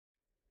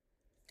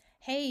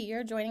Hey,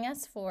 you're joining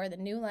us for the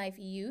New Life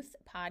Youth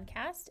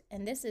podcast,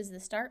 and this is the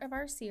start of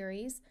our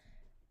series,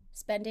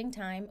 Spending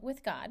Time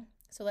with God.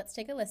 So let's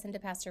take a listen to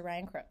Pastor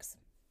Ryan Crooks.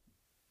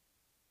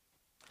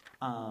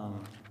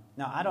 Now,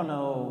 I don't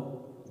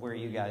know where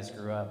you guys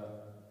grew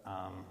up.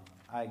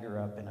 I grew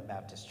up in a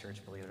Baptist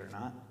church, believe it or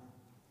not.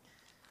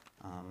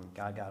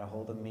 God got a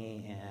hold of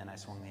me, and I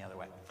swung the other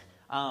way.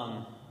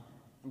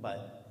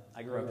 But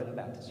I grew up in a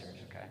Baptist church,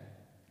 okay?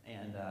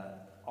 And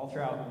all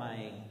throughout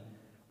my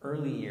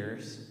early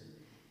years,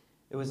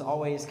 it was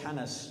always kind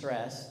of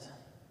stressed,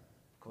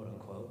 quote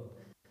unquote,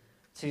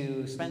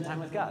 to spend time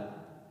with God.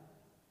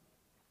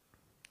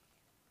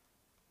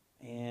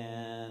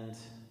 And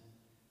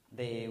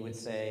they would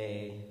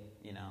say,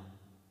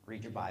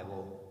 read your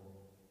Bible,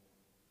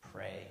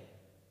 pray,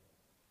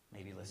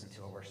 maybe listen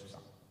to a worship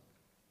song.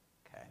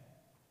 Okay.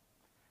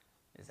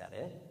 Is that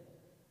it?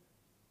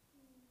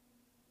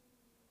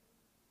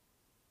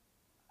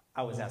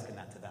 I was asking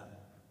that to them.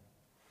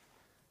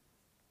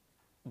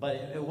 But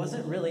it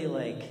wasn't really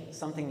like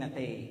something that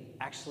they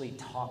actually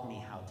taught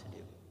me how to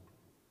do.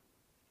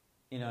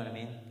 You know what I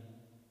mean?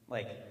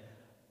 Like,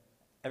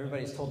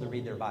 everybody's told to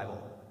read their Bible.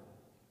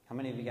 How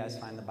many of you guys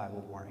find the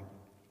Bible boring?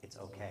 It's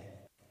okay.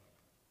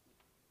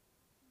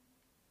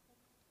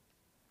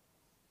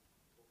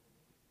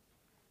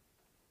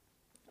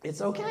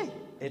 It's okay.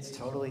 It's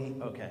totally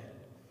okay.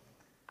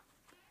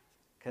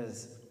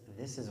 Because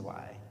this is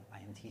why I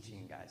am teaching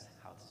you guys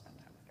how to spend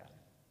time with God.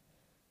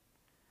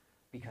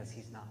 Because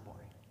He's not boring.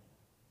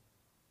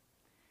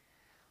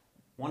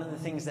 One of the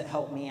things that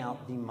helped me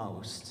out the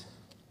most,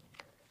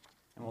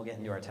 and we'll get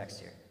into our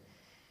text here,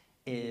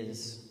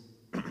 is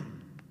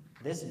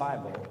this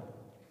Bible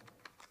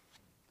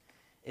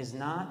is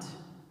not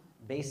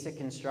basic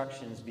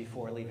instructions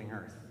before leaving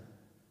Earth.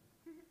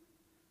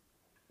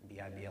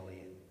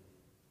 B-I-B-L-E.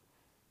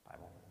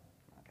 Bible.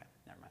 Okay,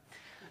 never mind.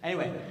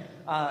 Anyway,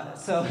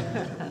 so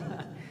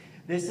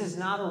this is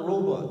not a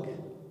rule book.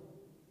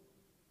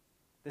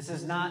 This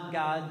is not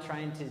God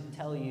trying to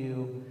tell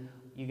you,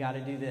 you got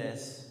to do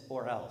this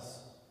or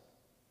else.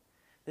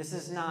 This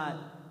is not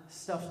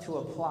stuff to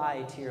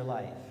apply to your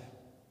life.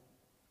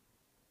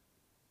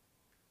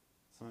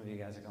 Some of you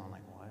guys are going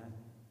like, what?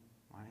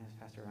 Why is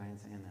Pastor Ryan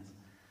saying this?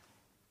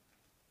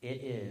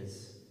 It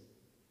is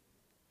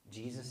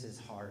Jesus'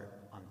 heart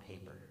on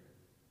paper.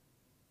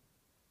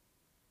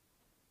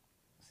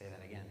 I'll say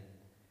that again.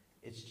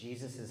 It's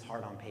Jesus'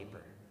 heart on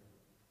paper.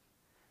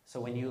 So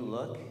when you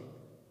look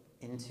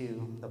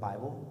into the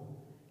Bible,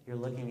 you're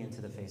looking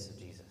into the face of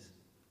Jesus.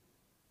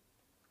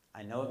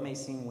 I know it may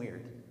seem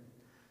weird,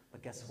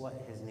 but guess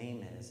what his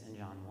name is in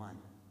John 1?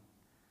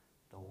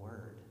 The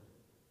Word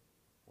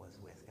was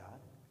with God,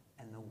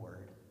 and the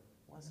Word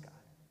was God.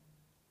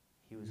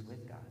 He was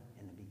with God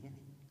in the beginning.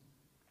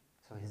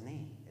 So his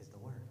name is the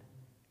Word.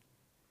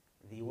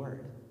 The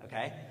Word,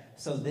 okay?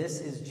 So this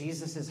is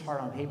Jesus' heart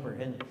on paper.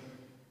 And,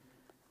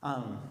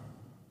 all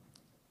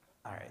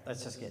right,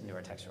 let's just get into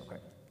our text real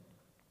quick.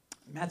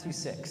 Matthew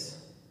 6.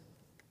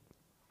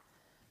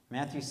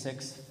 Matthew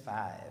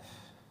 6:5.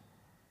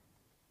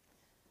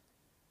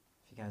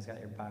 If you guys got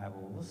your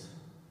Bibles,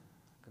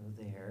 go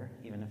there.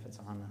 Even if it's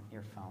on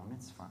your phone,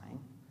 it's fine.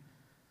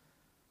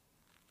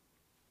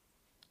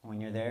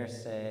 When you're there,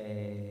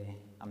 say,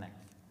 I'm there.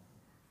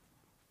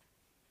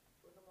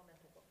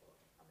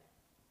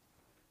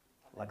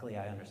 Luckily,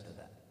 I understood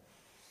that.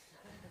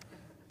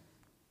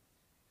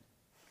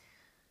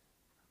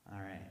 All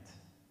right.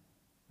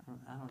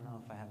 I don't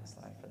know if I have a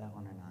slide for that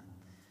one or not.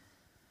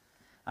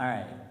 All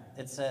right.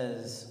 It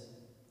says,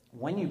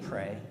 when you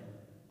pray,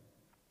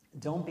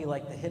 don't be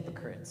like the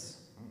hypocrites.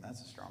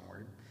 That's a strong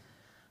word.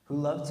 Who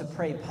love to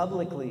pray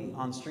publicly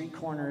on street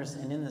corners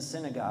and in the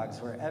synagogues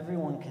where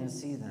everyone can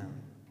see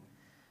them.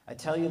 I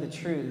tell you the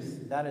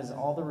truth, that is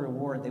all the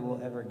reward they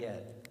will ever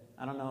get.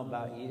 I don't know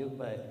about you,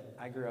 but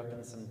I grew up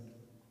in some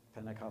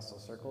Pentecostal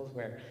circles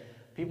where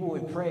people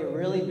would pray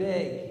really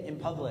big in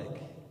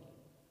public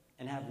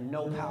and have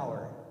no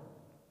power.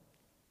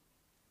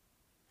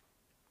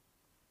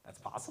 That's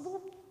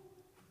possible?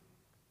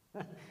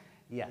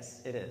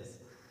 Yes, it is.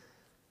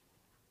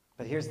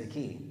 But here's the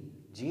key.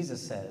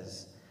 Jesus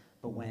says,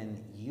 but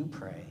when you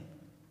pray,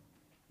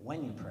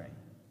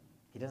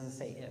 he doesn't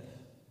say if,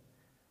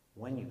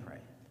 when you pray,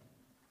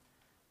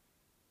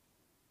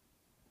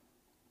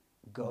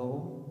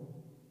 go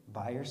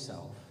by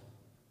yourself,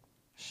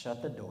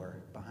 shut the door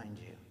behind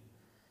you,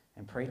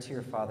 and pray to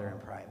your Father in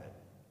private.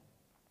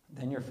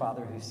 Then your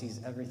Father who sees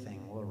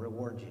everything will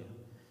reward you.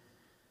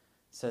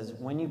 It says,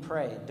 when you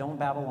pray, don't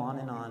babble on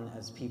and on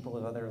as people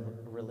of other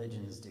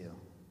religions do.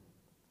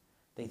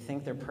 They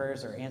think their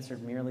prayers are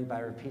answered merely by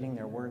repeating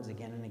their words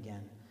again and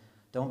again.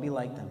 Don't be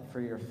like them, for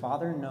your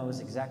Father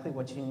knows exactly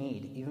what you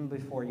need, even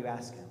before you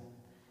ask Him.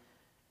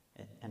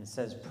 And it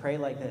says, pray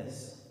like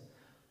this,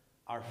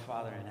 our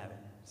Father in heaven.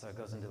 So it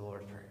goes into the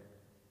Lord's Prayer.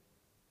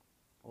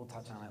 We'll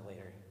touch on it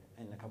later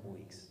in a couple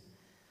weeks.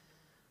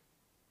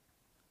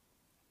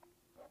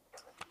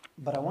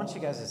 But I want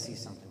you guys to see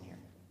something here.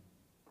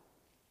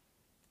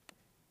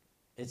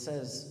 It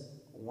says,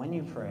 when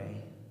you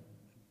pray,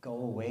 Go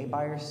away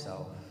by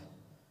yourself,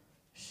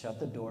 shut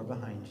the door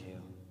behind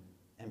you,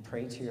 and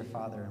pray to your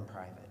Father in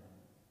private.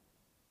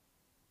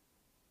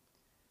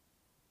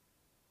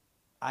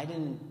 I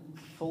didn't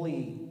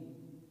fully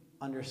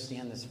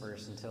understand this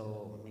verse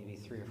until maybe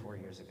 3 or 4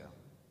 years ago.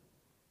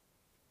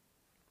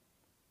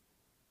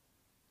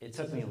 It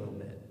took me a little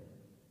bit.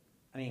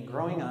 I mean,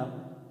 growing up,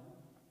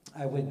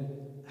 how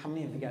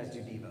many of you guys do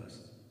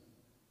Devos?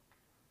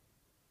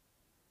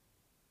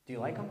 Do you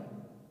like them?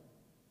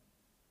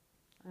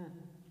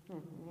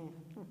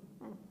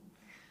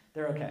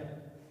 They're okay.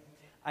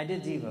 I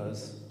did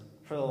Devos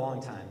for a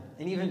long time.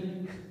 And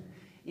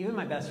even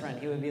my best friend,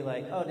 he would be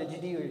like, oh, did you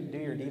do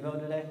your Devo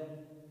today?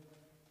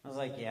 I was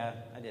like, yeah,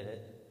 I did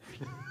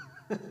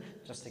it.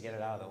 Just to get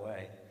it out of the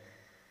way.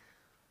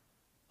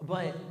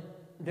 But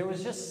there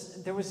was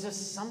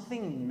just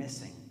something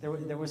missing.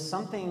 There was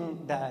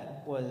something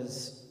that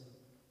was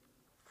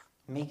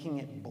making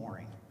it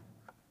boring.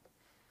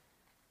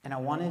 And I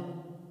wanted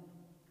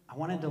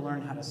to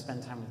learn how to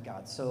spend time with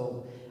God.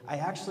 So I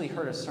actually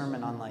heard a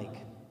sermon on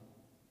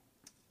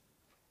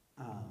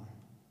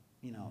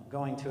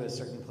going to a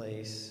certain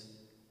place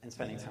and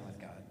spending time with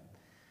God.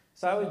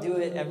 So I would do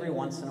it every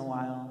once in a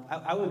while.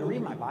 I would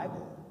read my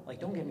Bible.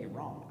 Like, don't get me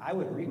wrong. I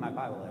would read my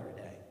Bible every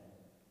day.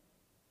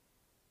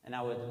 And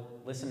I would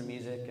listen to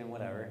music and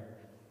whatever.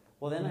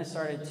 Well, then I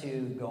started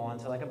to go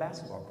onto like a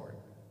basketball court,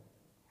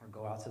 or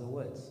go out to the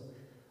woods,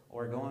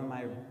 or go in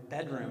my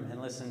bedroom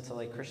and listen to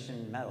like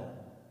Christian metal.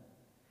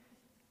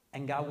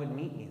 And God would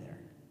meet me there.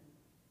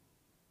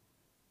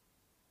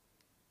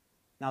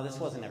 Now, this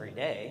wasn't every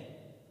day,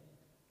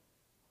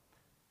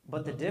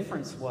 but the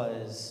difference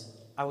was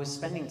I was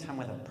spending time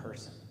with a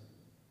person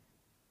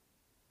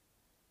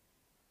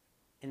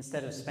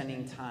instead of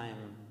spending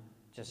time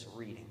just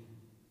reading.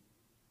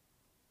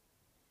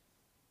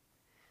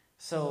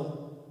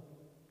 So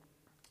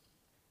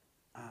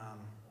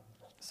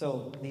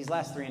these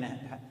last 4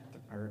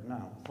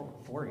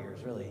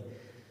 years, really,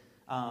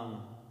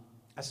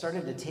 I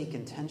started to take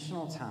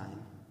intentional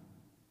time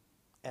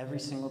every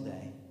single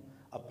day,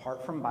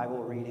 apart from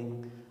Bible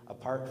reading,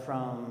 apart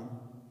from,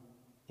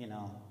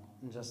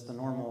 just the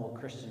normal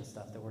Christian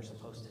stuff that we're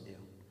supposed to do.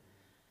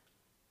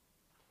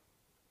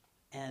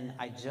 And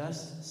I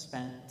just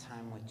spent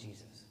time with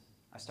Jesus.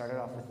 I started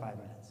off with 5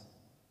 minutes.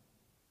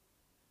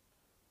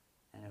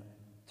 And it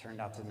turned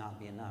out to not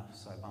be enough,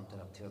 so I bumped it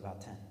up to about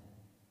 10.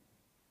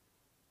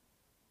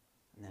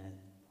 And then it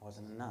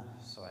wasn't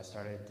enough, so I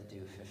started to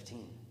do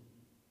 15.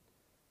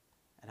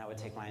 And I would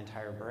take my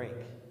entire break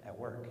at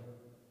work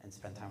and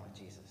spend time with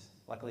Jesus.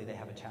 Luckily, they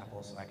have a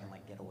chapel, so I can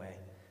get away.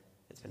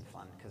 It's been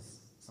fun because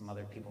some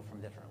other people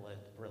from different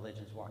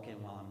religions walk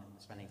in while I'm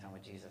spending time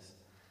with Jesus.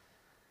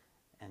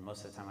 And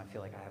most of the time, I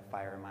feel like I have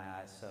fire in my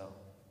eyes. So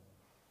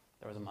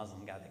there was a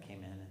Muslim guy that came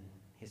in, and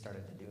he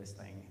started to do his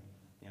thing,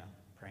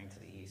 praying to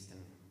the east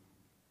and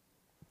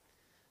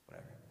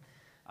whatever.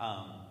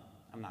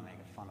 I'm not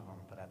making fun of him,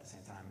 but at the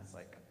same time, it's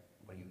like,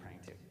 what are you praying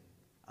to?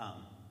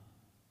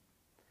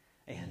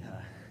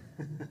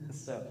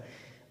 So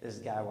this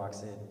guy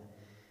walks in,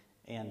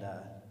 and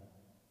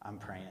I'm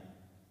praying,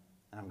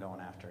 and I'm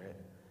going after it.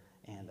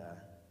 And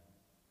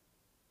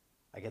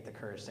I get the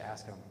courage to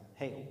ask him,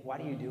 hey, why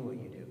do you do what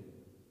you do?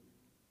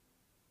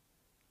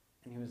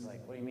 And he was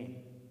like, what do you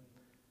mean?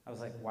 I was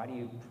like, why do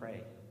you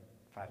pray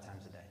 5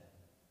 times a day?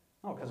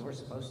 Oh, because we're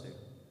supposed to.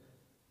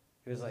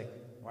 He was like,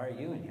 why are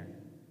you in here?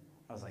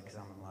 I was like, because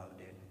I'm in love,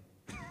 dude.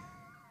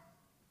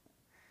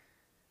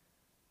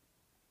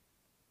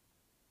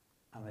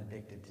 I'm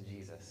addicted to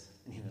Jesus.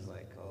 And he was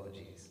like, oh,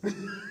 geez.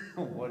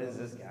 What is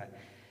this guy?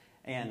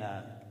 And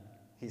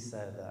he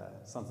said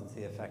something to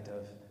the effect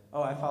of,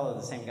 oh, I follow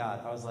the same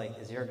God. I was like,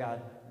 is your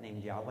God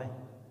named Yahweh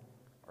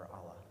or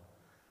Allah?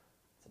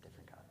 It's a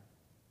different God.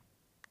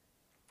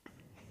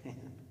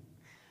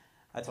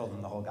 I told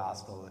him the whole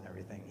gospel and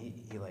everything. He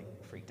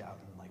freaked out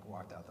and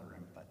walked out the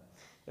room, but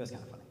it was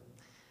kind of funny.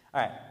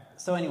 All right,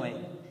 so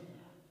anyway,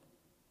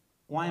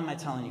 why am I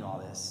telling you all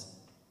this?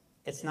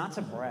 It's not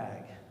to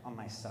brag on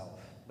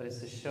myself, but it's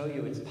to show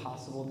you it's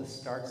possible to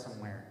start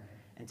somewhere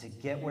and to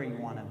get where you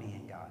want to be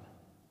in God.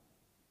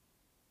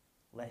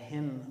 Let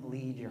him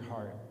lead your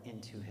heart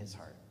into his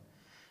heart.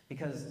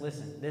 Because,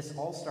 listen, this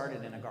all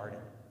started in a garden.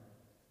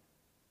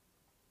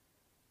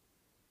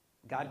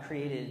 God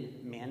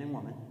created man and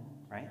woman,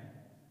 right?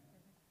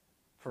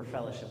 For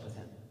fellowship with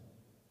him,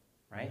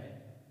 right?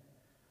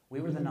 We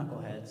were the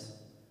knuckleheads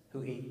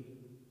who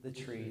ate the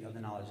tree of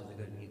the knowledge of the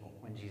good and evil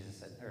when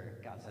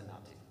God said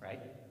not to, right?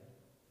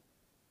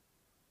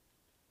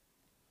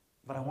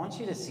 But I want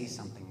you to see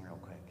something real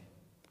quick.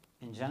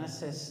 In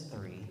Genesis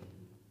 3,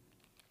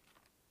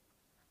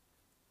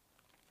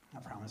 I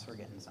promise we're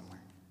getting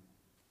somewhere.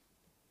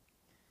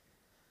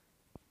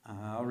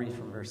 I'll read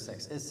from verse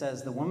 6. It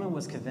says, the woman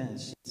was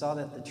convinced. She saw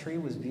that the tree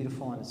was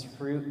beautiful and its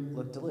fruit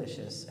looked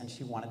delicious, and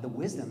she wanted the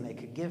wisdom it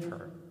could give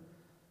her.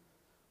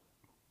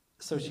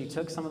 So she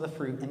took some of the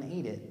fruit and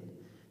ate it.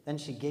 Then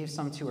she gave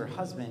some to her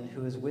husband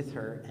who was with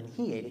her, and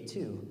he ate it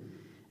too.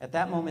 At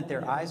that moment,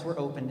 their eyes were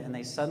opened, and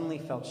they suddenly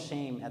felt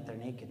shame at their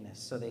nakedness.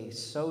 So they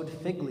sewed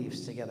fig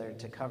leaves together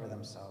to cover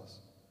themselves.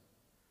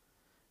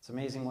 It's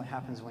amazing what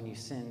happens when you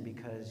sin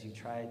because you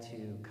try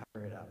to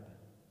cover it up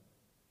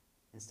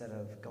instead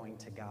of going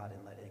to God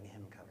and letting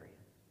him cover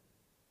you.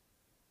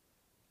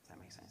 Does that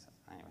make sense?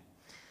 Anyway.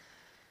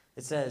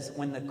 It says,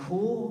 when the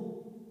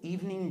cool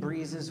evening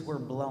breezes were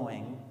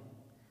blowing,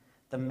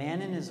 the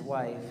man and his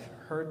wife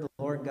heard the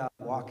Lord God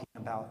walking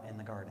about in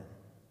the garden.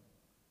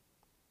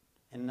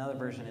 In another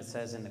version, it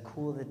says, in the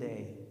cool of the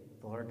day,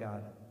 the Lord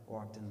God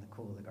walked in the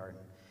cool of the garden.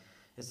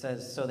 It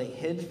says, so they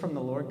hid from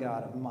the Lord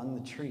God among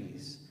the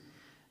trees.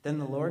 Then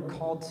the Lord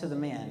called to the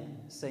man,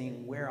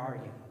 saying, where are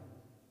you?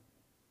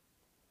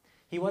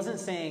 He wasn't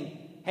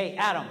saying, hey,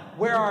 Adam,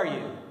 where are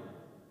you?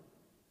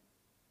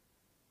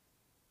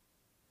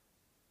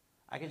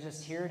 I could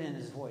just hear it in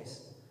his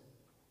voice.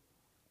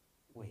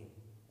 Wait,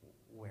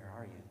 where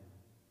are you?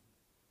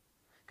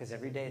 Because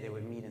every day they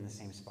would meet in the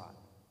same spot.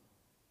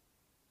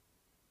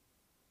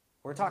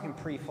 We're talking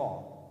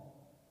pre-fall.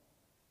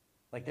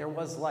 Like there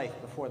was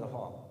life before the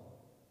fall.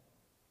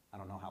 I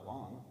don't know how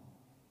long.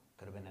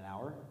 Could have been an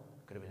hour.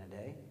 Could have been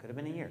a day. Could have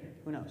been a year.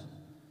 Who knows?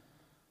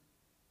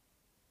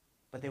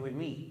 But they would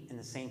meet in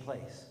the same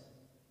place.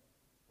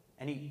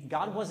 And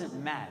God wasn't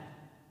mad.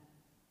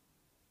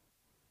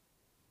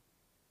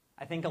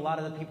 I think a lot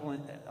of people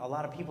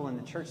in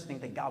the church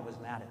think that God was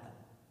mad at them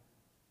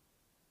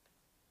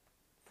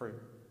for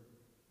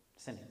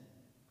sinning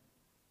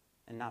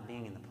and not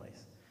being in the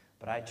place.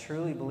 But I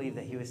truly believe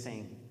that he was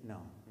saying,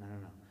 no.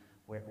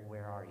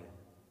 Where are you?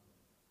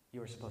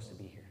 You were supposed to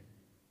be here.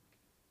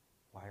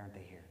 Why aren't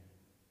they here?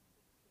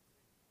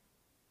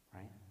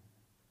 Right?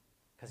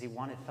 Because he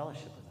wanted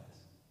fellowship with us.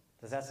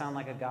 Does that sound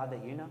like a God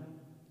that you know?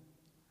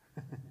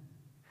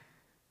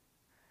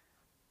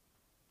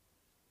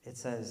 It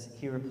says,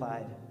 he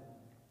replied,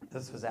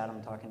 this was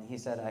Adam talking, he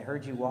said, I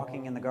heard you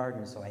walking in the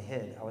garden, so I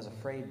hid. I was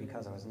afraid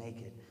because I was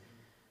naked.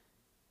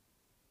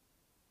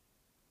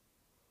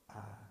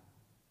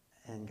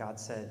 And God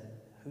said,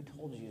 who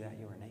told you that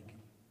you were naked?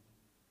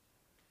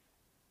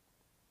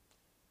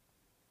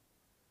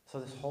 So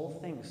this whole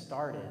thing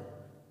started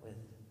with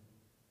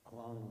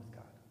alone with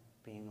God,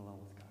 being alone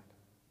with God.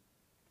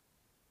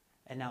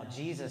 And now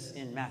Jesus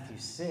in Matthew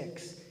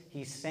 6,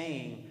 he's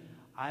saying,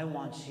 I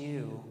want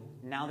you,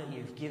 now that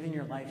you've given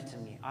your life to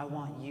me, I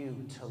want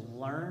you to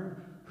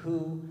learn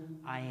who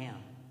I am.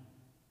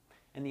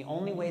 And the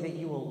only way that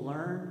you will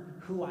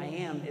learn who I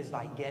am is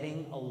by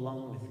getting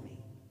alone with me.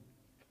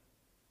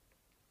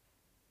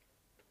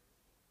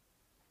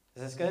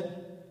 Is this good?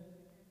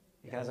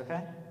 You guys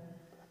okay?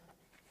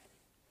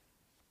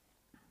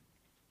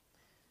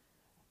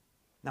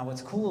 Now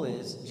what's cool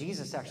is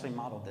Jesus actually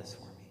modeled this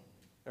for me.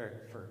 Or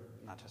for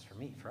not just for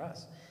me, for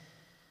us.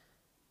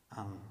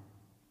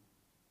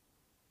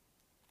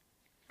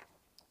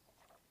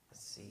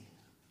 Let's see.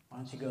 Why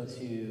don't you go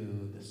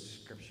to the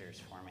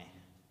scriptures for me?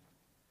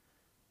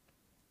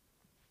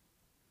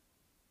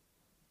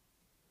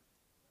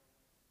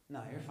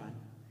 No, you're fine.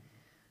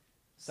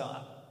 So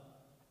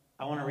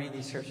I want to read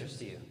these scriptures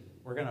to you.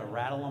 We're going to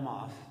rattle them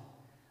off,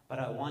 but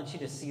I want you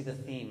to see the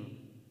theme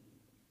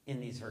in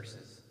these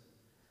verses.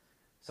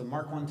 So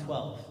Mark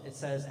 1:12, it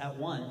says, at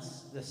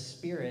once the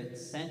Spirit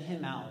sent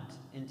him out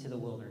into the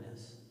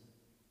wilderness.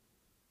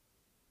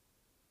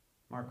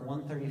 Mark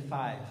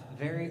 1:35,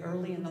 very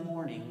early in the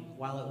morning,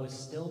 while it was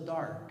still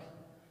dark,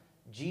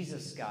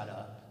 Jesus got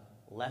up,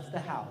 left the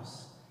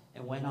house,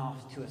 and went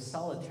off to a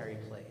solitary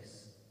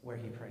place where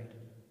he prayed.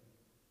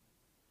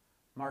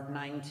 Mark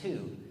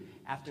 9:2,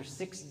 after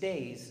 6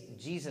 days,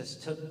 Jesus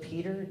took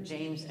Peter,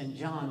 James, and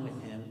John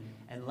with him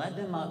and led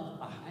them up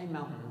a high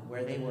mountain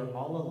where they were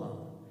all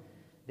alone.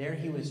 There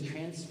he was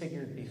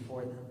transfigured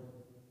before them.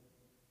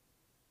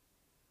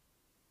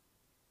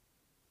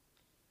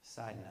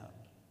 Side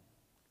note.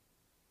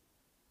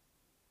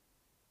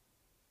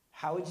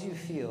 How would you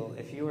feel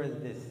if you were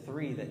the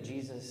three that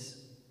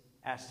Jesus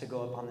asked to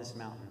go up on this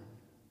mountain,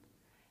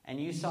 and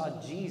you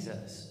saw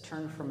Jesus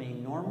turn from a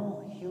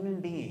normal human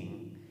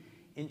being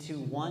into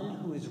one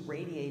who is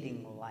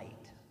radiating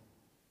light,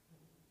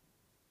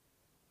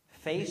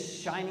 face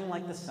shining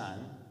like the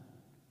sun,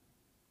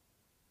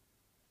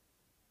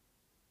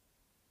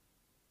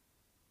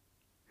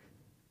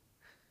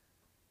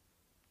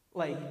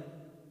 like,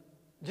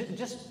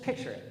 just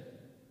picture it.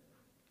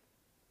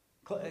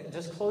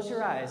 Just close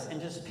your eyes and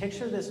just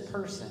picture this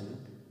person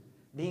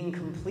being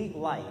complete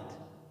light.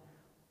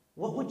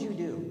 What would you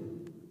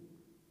do?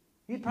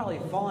 You'd probably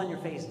fall on your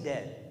face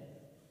dead.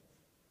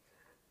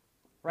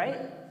 Right?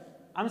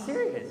 I'm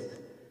serious.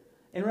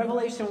 In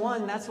Revelation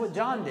 1, that's what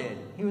John did.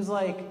 He was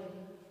like,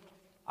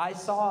 I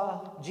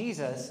saw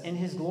Jesus in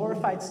his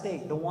glorified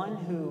state, the one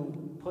who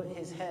put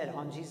his head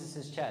on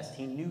Jesus' chest.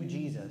 He knew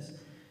Jesus.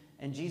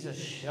 And Jesus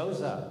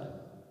shows up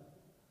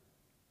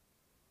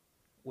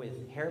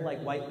with hair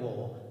like white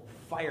wool,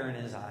 fire in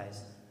his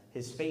eyes.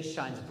 His face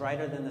shines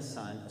brighter than the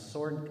sun, a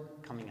sword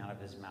coming out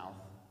of his mouth.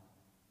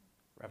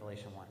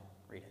 Revelation 1.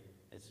 Read it.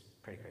 It's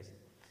pretty crazy.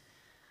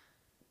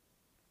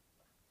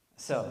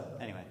 So,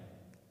 anyway,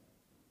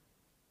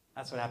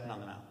 That's what happened on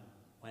the mountain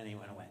when he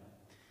went away.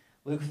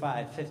 Luke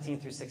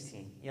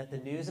 5:15-16. Yet the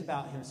news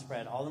about him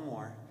spread all the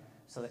more,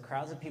 so that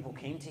crowds of people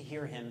came to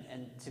hear him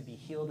and to be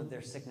healed of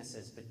their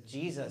sicknesses. But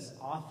Jesus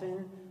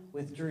often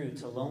withdrew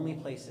to lonely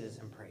places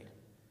and prayed.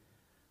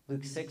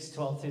 Luke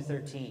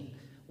 6:12-13.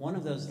 One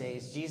of those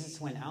days,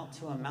 Jesus went out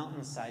to a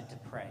mountainside to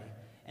pray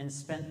and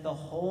spent the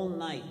whole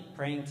night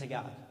praying to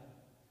God.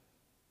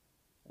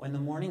 When the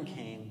morning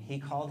came, he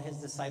called his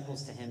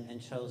disciples to him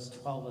and chose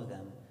 12 of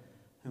them,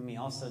 whom he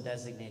also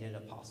designated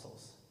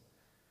apostles.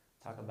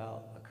 Talk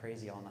about a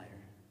crazy all-nighter.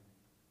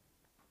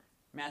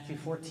 Matthew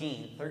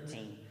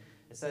 14:13.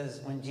 It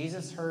says, when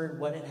Jesus heard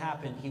what had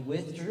happened, he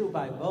withdrew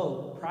by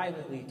boat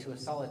privately to a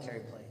solitary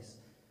place.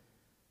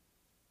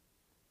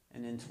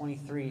 And in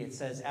 23, it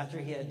says, after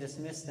he had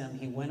dismissed them,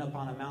 he went up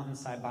on a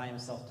mountainside by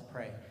himself to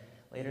pray.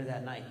 Later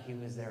that night, he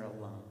was there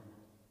alone.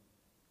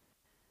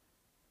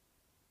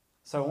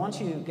 So I want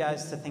you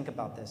guys to think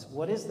about this.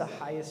 What is the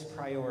highest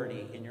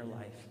priority in your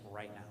life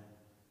right now?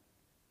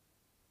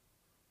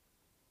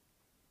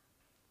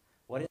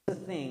 What is the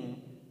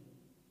thing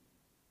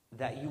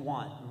that you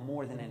want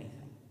more than anything?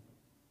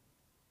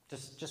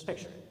 Just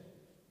picture it.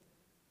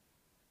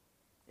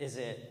 Is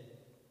it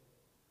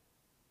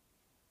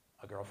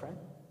a girlfriend?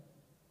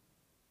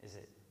 Is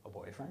it a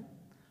boyfriend?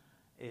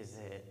 Is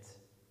it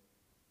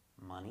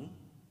money?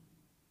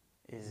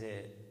 Is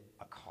it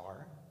a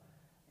car?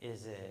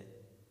 Is it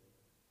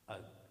a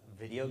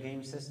video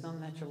game system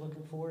that you're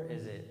looking for?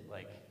 Is it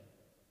like,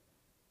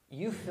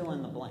 you fill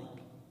in the blank.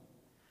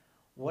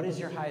 What is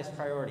your highest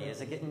priority?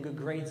 Is it getting good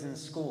grades in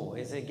school?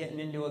 Is it getting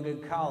into a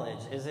good college?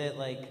 Is it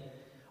like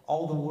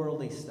all the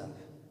worldly stuff?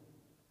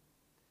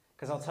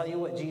 Because I'll tell you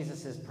what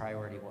Jesus'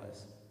 priority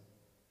was.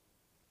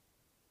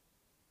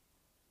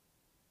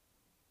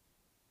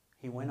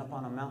 He went up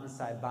on a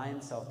mountainside by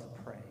himself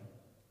to pray.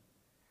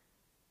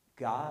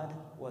 God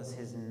was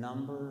his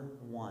number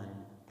one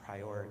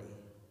priority.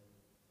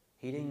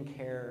 He didn't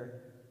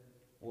care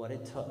what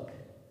it took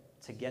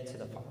to get to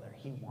the Father.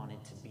 He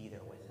wanted to be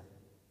there with him.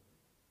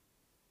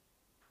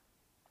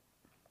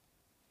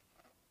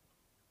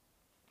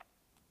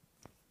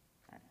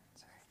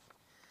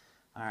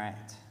 All right.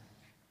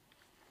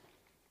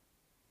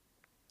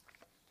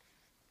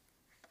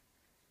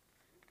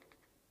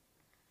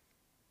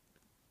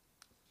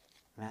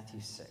 Matthew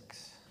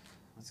 6.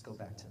 Let's go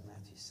back to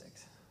Matthew 6.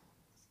 Let's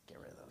get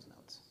rid of those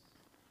notes.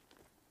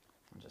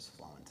 I'm just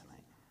flowing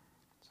tonight.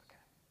 It's okay.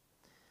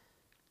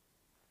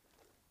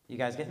 You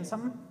guys getting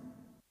something?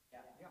 Yeah.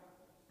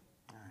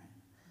 All right.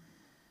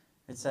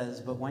 It says,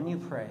 but when you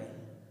pray,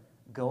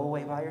 go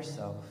away by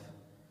yourself,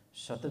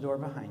 shut the door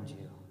behind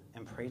you,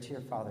 and pray to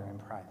your Father in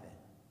private.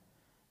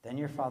 Then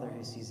your Father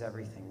who sees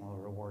everything will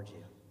reward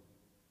you.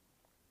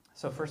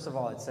 So first of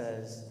all, it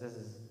says, this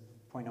is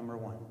point number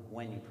one,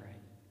 when you pray.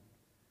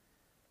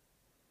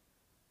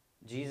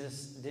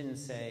 Jesus didn't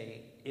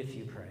say, if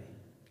you pray.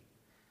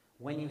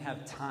 When you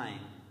have time,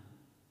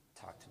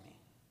 talk to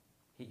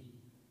me.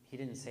 He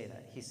didn't say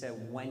that. He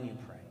said, when you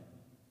pray.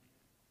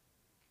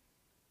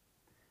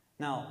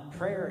 Now,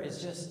 prayer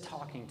is just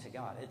talking to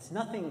God. It's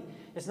nothing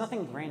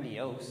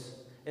grandiose.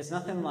 It's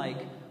nothing like,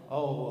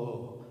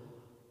 oh,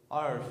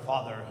 our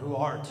Father who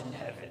art in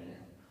heaven,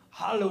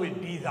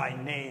 hallowed be thy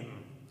name.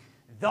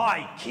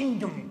 Thy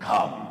kingdom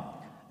come,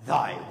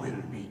 thy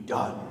will be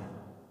done.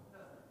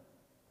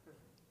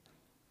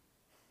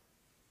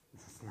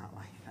 It's not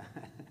like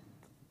that.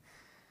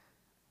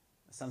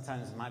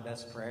 Sometimes my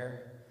best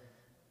prayer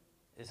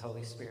is,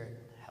 Holy Spirit,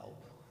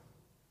 help.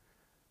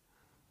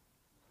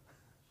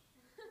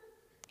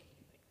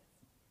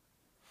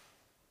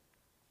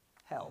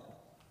 Help.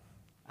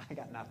 I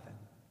got nothing.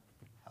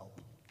 Help.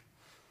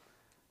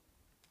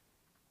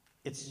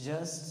 It's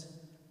just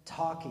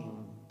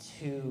talking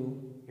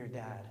to your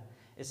dad.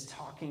 It's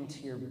talking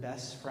to your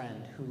best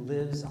friend who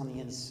lives on the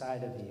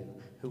inside of you,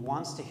 who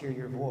wants to hear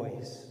your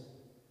voice.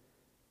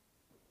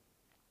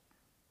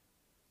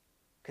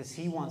 Because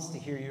he wants to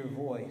hear your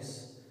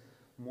voice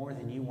more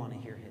than you want to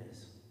hear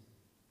his.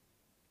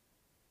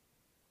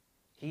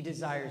 He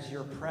desires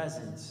your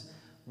presence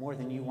more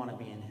than you want to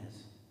be in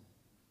his.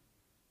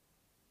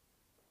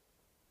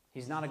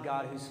 He's not a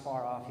God who's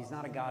far off. He's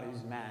not a God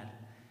who's mad.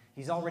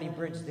 He's already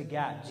bridged the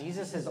gap.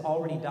 Jesus has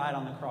already died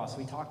on the cross.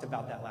 We talked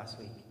about that last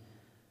week.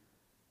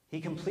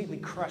 He completely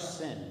crushed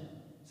sin.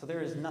 So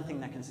there is nothing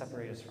that can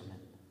separate us from him.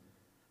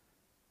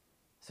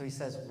 So he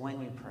says,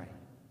 when you pray,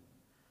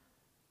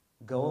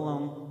 go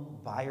alone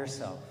by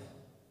yourself.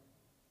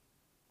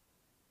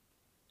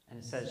 And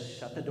it says,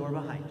 shut the door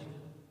behind you.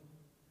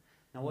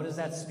 Now, what does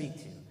that speak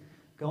to?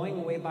 Going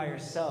away by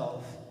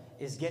yourself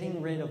is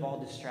getting rid of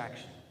all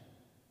distraction.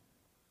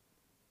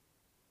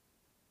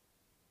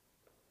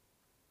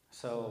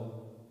 So,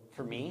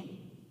 for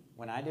me,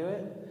 when I do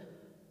it,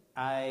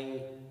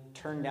 I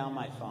turn down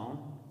my phone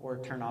or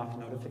turn off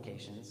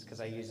notifications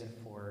because I use it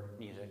for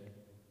music.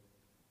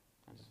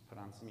 I just put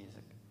on some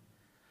music.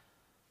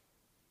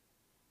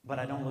 But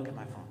I don't look at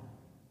my phone.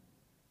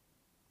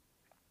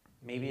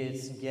 Maybe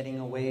it's getting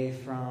away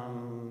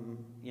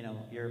from,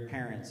 your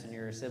parents and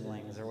your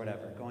siblings or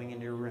whatever, going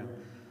into your room.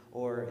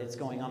 or it's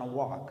going on a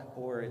walk,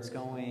 or it's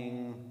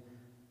going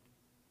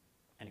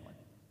anywhere.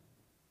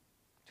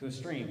 To a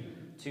stream,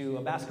 to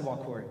a basketball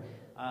court,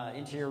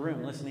 into your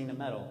room listening to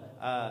metal.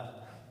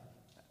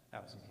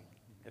 That was me.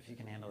 If you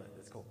can handle it,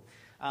 that's cool.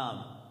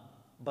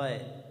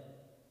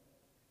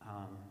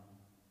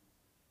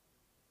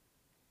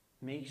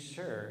 Make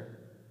sure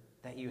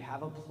that you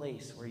have a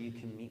place where you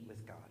can meet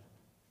with God.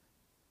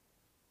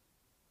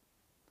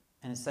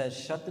 And it says,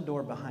 shut the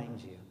door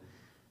behind you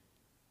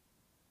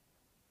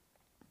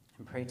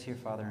and pray to your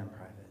Father in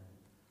private.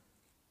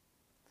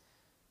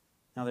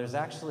 Now, there's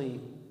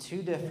actually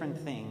two different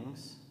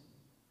things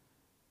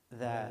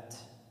that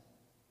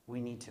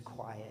we need to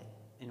quiet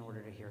in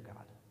order to hear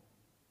God.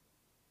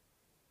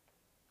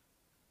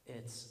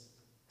 It's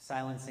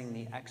silencing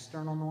the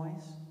external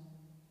noise,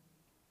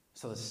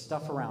 so the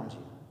stuff around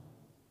you.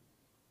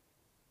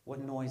 What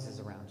noise is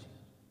around you?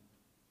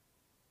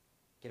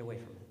 Get away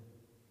from it.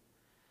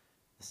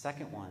 The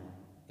second one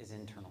is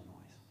internal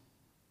noise.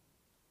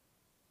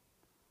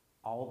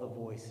 All the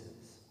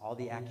voices, all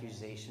the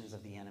accusations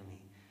of the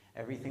enemy,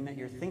 everything that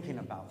you're thinking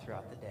about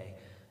throughout the day,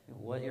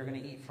 what you're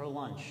going to eat for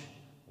lunch,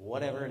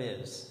 whatever it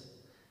is,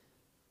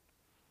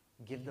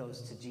 give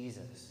those to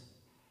Jesus.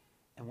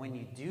 And when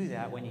you do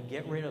that, when you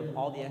get rid of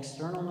all the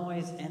external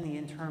noise and the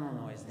internal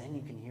noise, then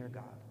you can hear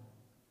God.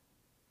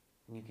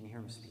 And you can hear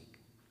him speak.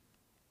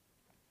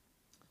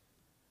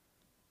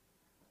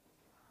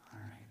 All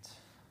right.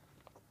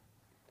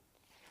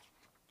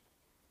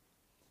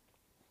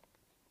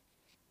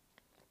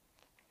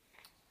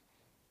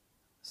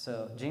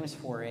 So, James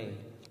 4:8,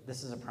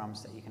 this is a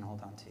promise that you can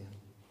hold on to.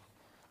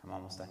 I'm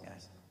almost done,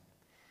 guys.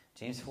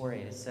 James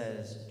 4:8, it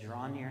says,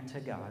 draw near to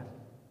God,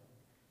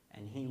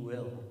 and he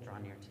will draw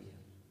near to you.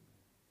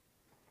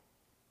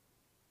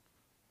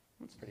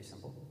 It's pretty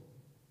simple.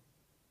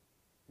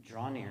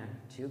 Draw near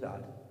to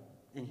God,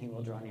 and he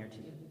will draw near to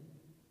you.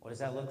 What does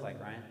that look like,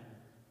 Ryan?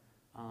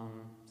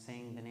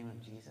 Saying the name of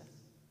Jesus.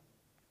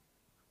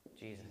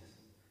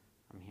 Jesus,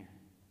 I'm here.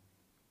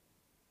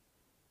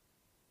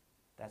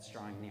 That's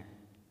drawing near.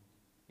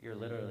 You're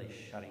literally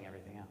shutting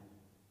everything out,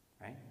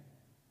 right?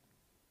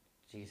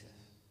 Jesus,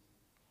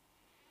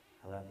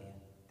 I love you.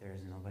 There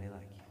is nobody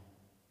like you.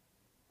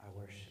 I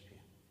worship you.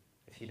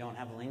 If you don't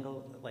have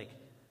lingo,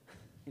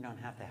 you don't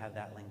have to have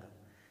that lingo.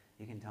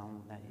 You can tell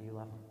him that you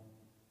love him.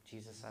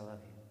 Jesus, I love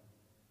you.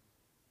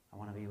 I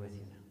want to be with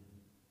you now.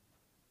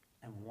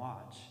 And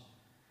watch.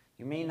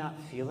 You may not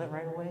feel it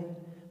right away,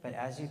 but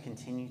as you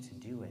continue to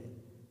do it,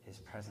 his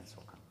presence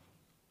will come.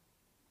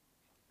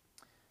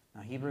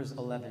 Now, Hebrews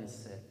 11:6.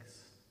 Is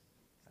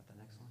that the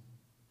next one?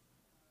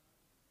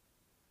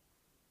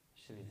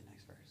 Should be the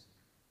next verse.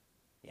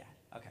 Yeah,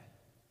 okay.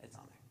 It's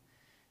on there.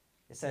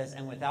 It says,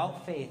 and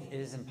without faith it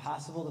is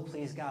impossible to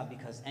please God,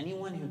 because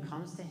anyone who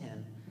comes to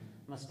him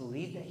must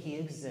believe that he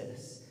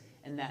exists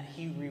and that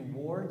he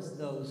rewards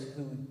those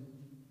who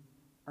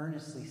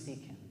earnestly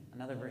seek him.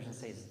 Another version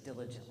says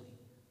diligently.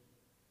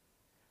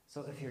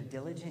 So if you're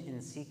diligent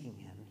in seeking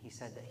him, he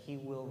said that he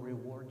will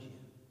reward you.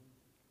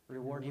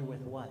 Reward you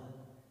with what?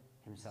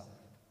 Himself.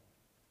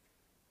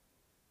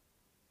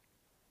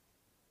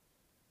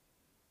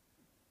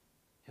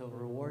 He'll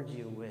reward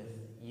you with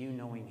you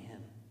knowing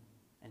him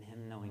and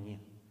him knowing you.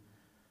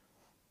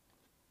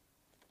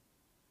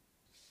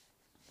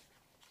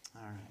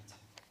 All right.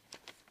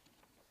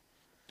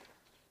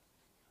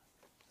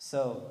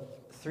 So,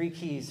 3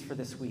 keys for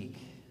this week.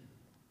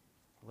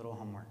 A little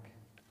homework.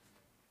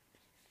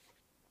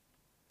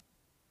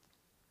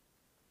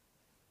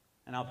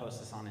 And I'll post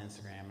this on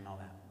Instagram and all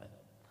that. But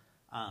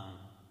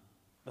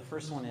the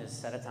first one is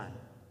set a time.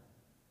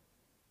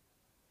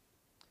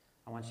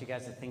 I want you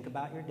guys to think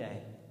about your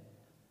day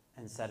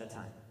and set a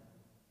time.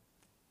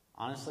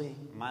 Honestly,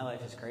 my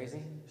life is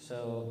crazy,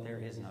 so there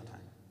is no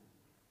time.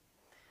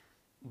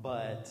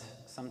 But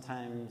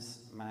sometimes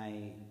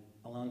my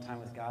alone time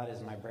with God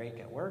is my break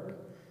at work.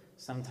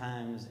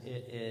 Sometimes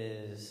it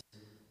is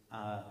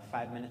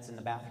 5 minutes in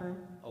the bathroom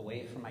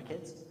away from my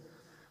kids.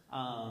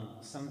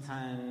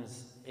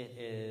 Sometimes it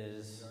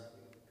is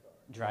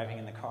driving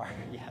in the car.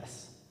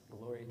 Yes,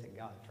 glory to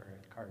God for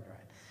a car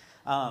ride.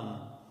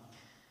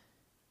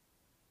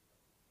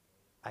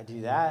 I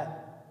do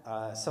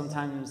that.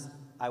 Sometimes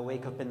I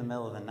wake up in the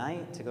middle of the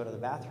night to go to the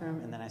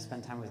bathroom, and then I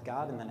spend time with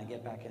God, and then I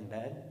get back in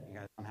bed. You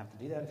guys don't have to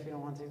do that if you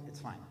don't want to. It's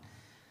fine.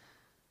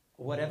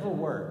 Whatever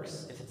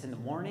works. If it's in the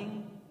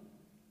morning,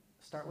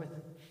 start with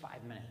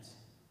 5 minutes.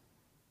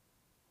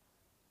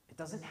 It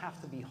doesn't have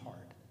to be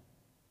hard.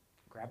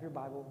 Grab your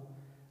Bible,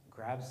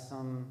 grab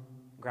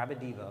a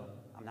Devo.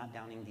 I'm not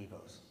downing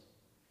Devos,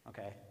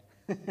 okay?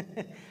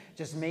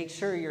 Just make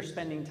sure you're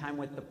spending time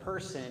with the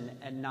person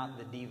and not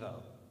the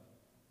Devo.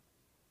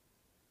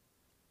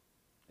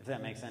 If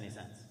that makes any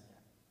sense.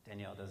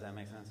 Danielle, does that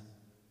make sense?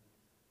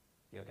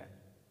 You okay?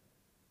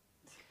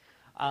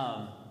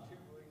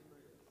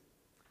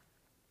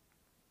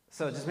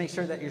 So just make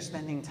sure that you're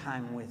spending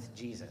time with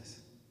Jesus.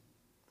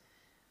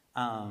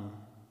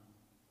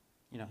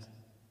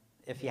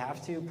 If you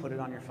have to, put it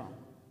on your phone.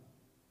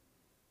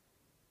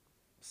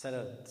 Set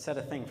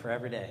a thing for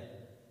every day.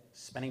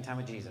 spending time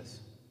with Jesus.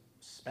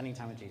 Spending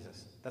time with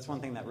Jesus. That's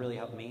one thing that really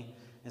helped me.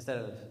 Instead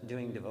of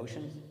doing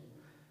devotions,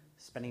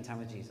 spending time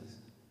with Jesus.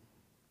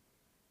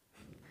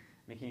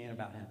 Making it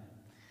about him.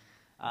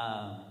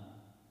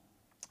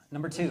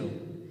 Number 2,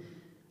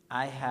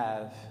 I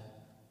have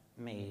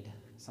made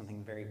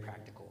something very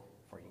practical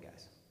for you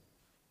guys.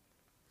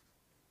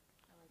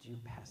 Would you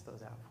pass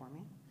those out for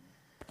me?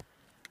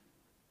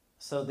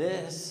 So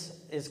this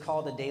is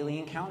called a daily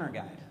encounter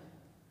guide.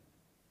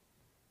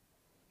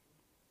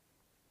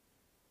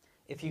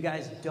 If you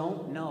guys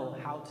don't know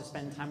how to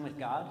spend time with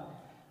God,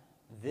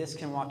 this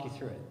can walk you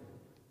through it,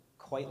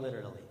 quite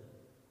literally.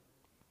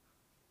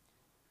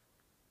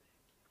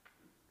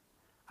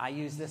 I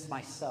use this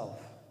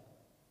myself,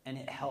 and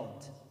it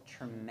helped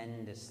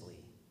tremendously.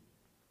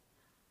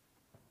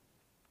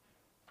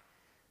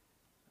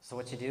 So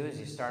what you do is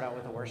you start out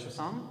with a worship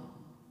song.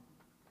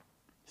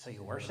 So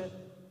you worship.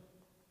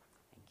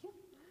 Thank you.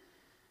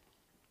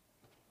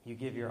 You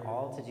give your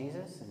all to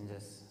Jesus and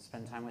just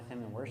spend time with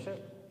him in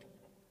worship.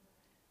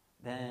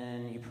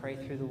 Then you pray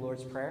through the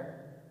Lord's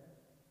Prayer.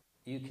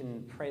 You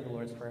can pray the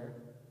Lord's Prayer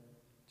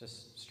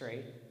just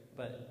straight,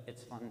 but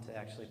it's fun to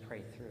actually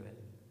pray through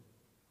it.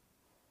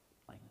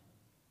 Like,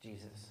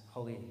 Jesus,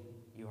 holy,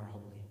 you are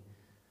holy.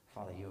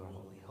 Father, you are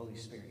holy. Holy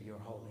Spirit, you are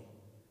holy.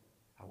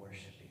 I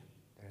worship you.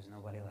 There is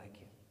nobody like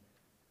you.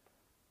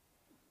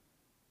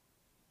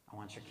 I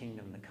want your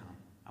kingdom to come.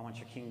 I want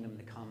your kingdom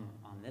to come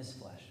on this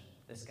flesh,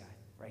 this guy,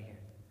 right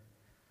here.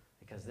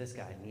 Because this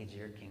guy needs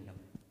your kingdom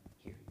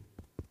here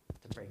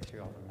to break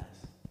through all the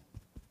mess.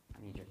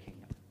 I need your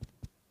kingdom.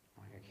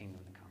 I want your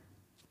kingdom to come.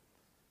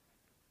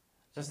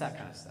 Just that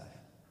kind of stuff.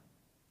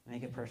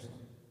 Make it personal.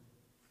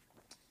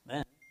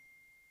 Then,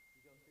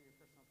 you go through your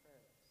personal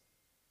prayer list.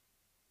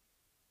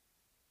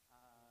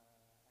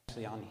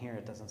 Actually, on here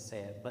it doesn't say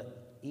it,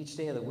 but each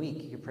day of the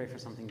week you could pray for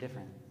something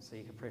different. So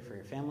you could pray for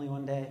your family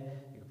one day,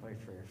 you could pray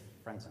for your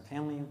friends and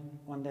family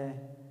one day,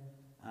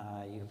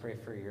 you could pray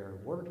for your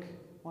work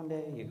one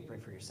day, you could pray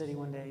for your city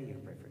one day, you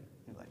could pray for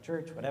New Life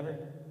Church, whatever.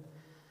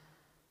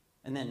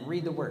 And then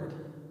read the Word.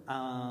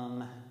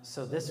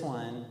 So this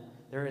one,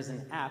 there is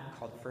an app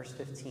called First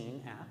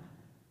 15 app.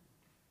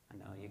 I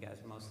know you guys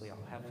mostly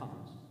all have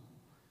phones.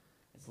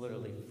 It's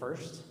literally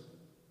First,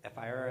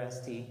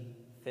 F-I-R-S-T,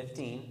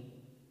 15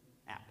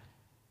 app.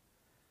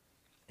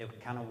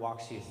 It kind of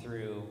walks you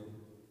through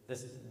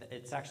this.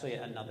 It's actually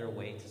another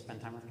way to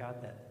spend time with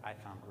God that I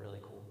found really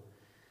cool.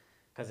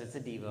 Because it's a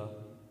Devo.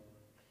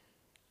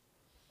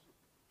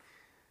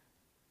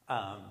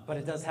 But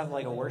it does have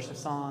like a worship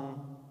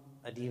song,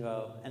 a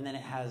Devo, and then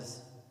it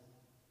has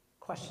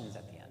questions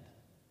at the end.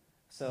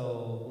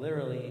 So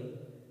literally,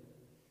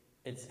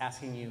 it's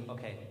asking you,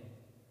 okay,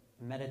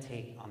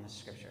 meditate on this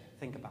scripture.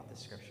 Think about this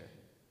scripture.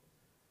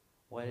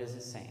 What is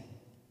it saying?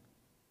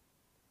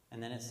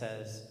 And then it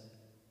says,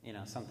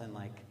 something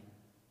like,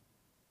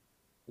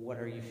 what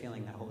are you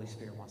feeling that Holy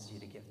Spirit wants you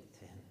to give to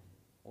him?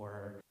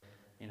 Or,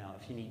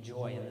 if you need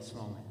joy in this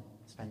moment,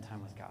 spend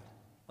time with God.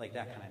 Like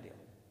that kind of deal.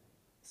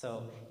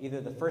 So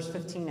either the First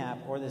 15 app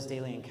or this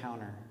daily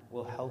encounter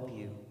will help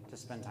you to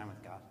spend time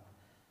with God.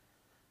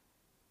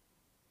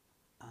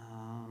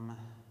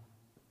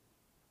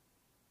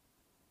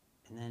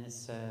 And then it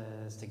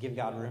says to give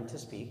God room to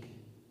speak.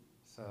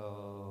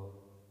 So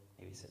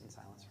maybe sit in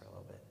silence for a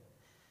little bit.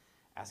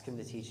 Ask him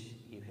to teach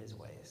you his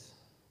ways.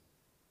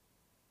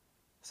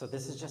 So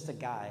this is just a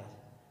guide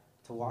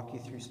to walk you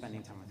through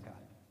spending time with God.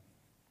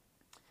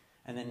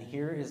 And then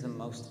here is the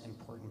most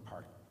important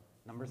part.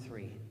 Number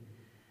 3.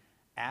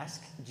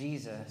 Ask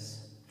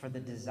Jesus for the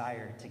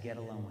desire to get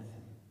alone with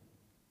him.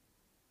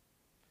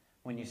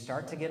 When you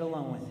start to get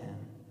alone with him,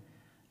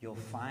 you'll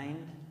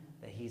find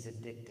that he's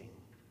addicting.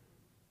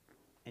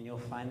 And you'll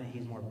find that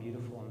he's more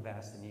beautiful and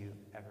vast than you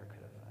ever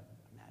could have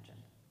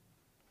imagined.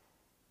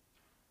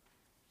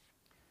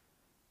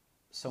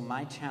 So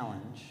my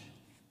challenge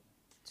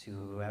to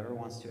whoever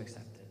wants to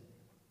accept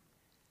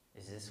it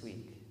is this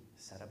week,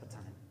 set up a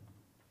time.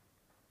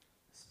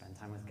 Spend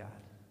time with God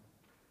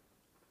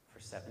for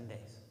 7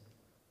 days.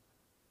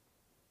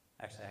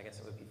 Actually, I guess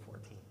it would be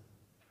 14,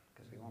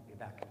 because we won't be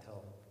back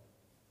until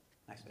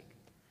next week.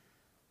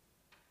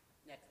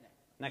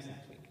 Next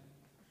week.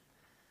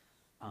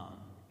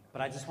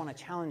 But I just want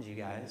to challenge you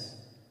guys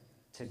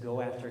to go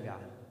after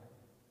God.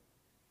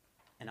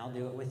 And I'll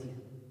do it with you.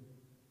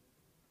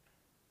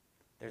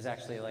 There's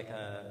actually like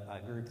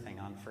a group thing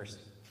on First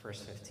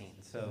 15.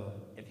 So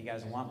if you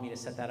guys want me to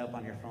set that up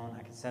on your phone,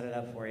 I can set it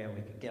up for you.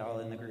 We could get all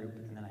in the group,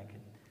 and then I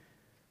could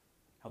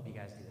help you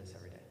guys do this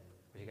every day.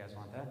 Would you guys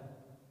want that?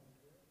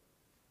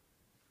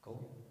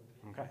 Cool?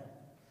 Okay.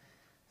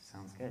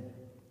 Sounds good.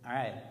 All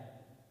right.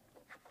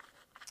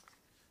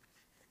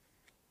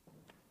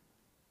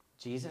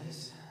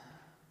 Jesus,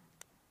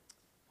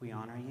 we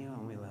honor you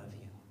and we love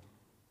you.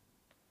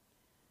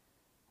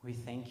 We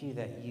thank you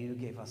that you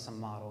gave us a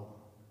model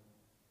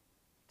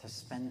to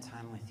spend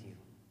time with you,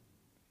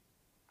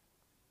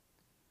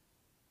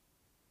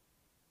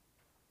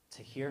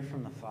 to hear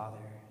from the Father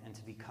and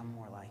to become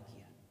more like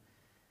you.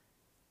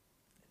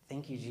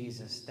 Thank you,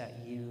 Jesus,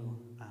 that you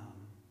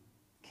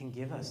and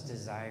give us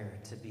desire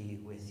to be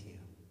with you.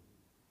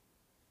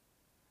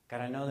 God,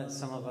 I know that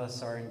some of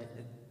us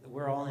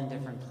we're all in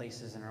different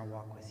places in our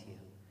walk with you.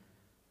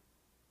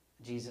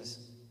 Jesus,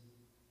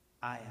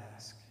 I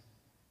ask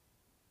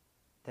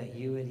that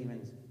you would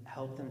even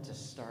help them to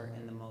start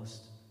in the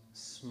most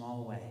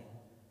small way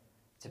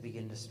to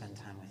begin to spend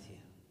time with you.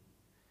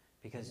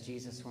 Because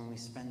Jesus, when we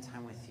spend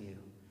time with you,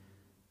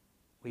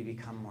 we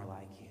become more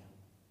like you.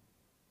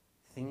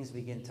 Things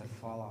begin to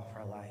fall off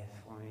our life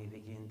when we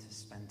begin to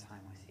spend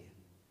time with you.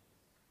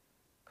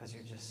 Because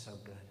you're just so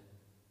good.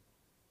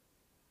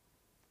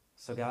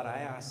 So God, I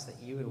ask that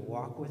you would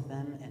walk with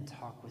them and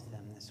talk with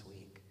them this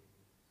week.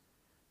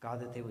 God,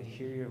 that they would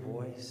hear your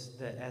voice,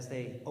 that as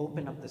they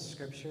open up the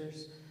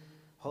scriptures,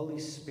 Holy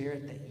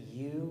Spirit, that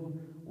you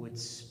would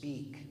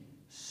speak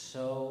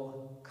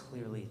so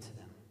clearly to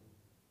them.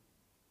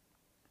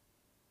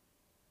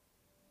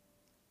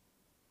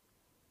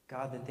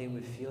 God, that they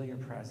would feel your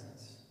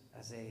presence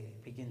as they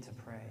begin to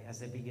pray, as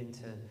they begin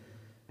to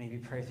maybe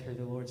pray through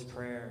the Lord's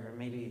Prayer, or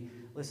maybe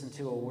listen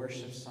to a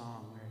worship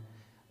song, or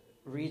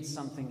read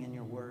something in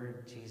your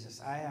word,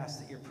 Jesus. I ask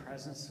that your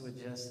presence would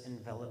just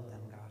envelop them,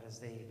 God, as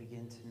they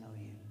begin to know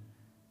you.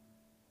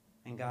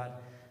 And God,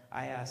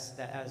 I ask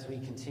that as we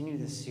continue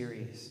this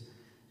series,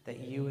 that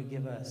you would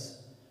give us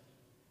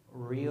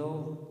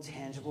real,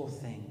 tangible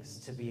things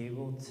to be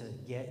able to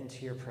get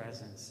into your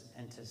presence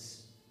and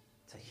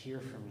to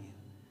hear from you.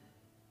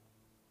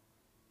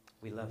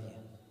 We love you.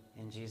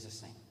 In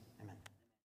Jesus' name.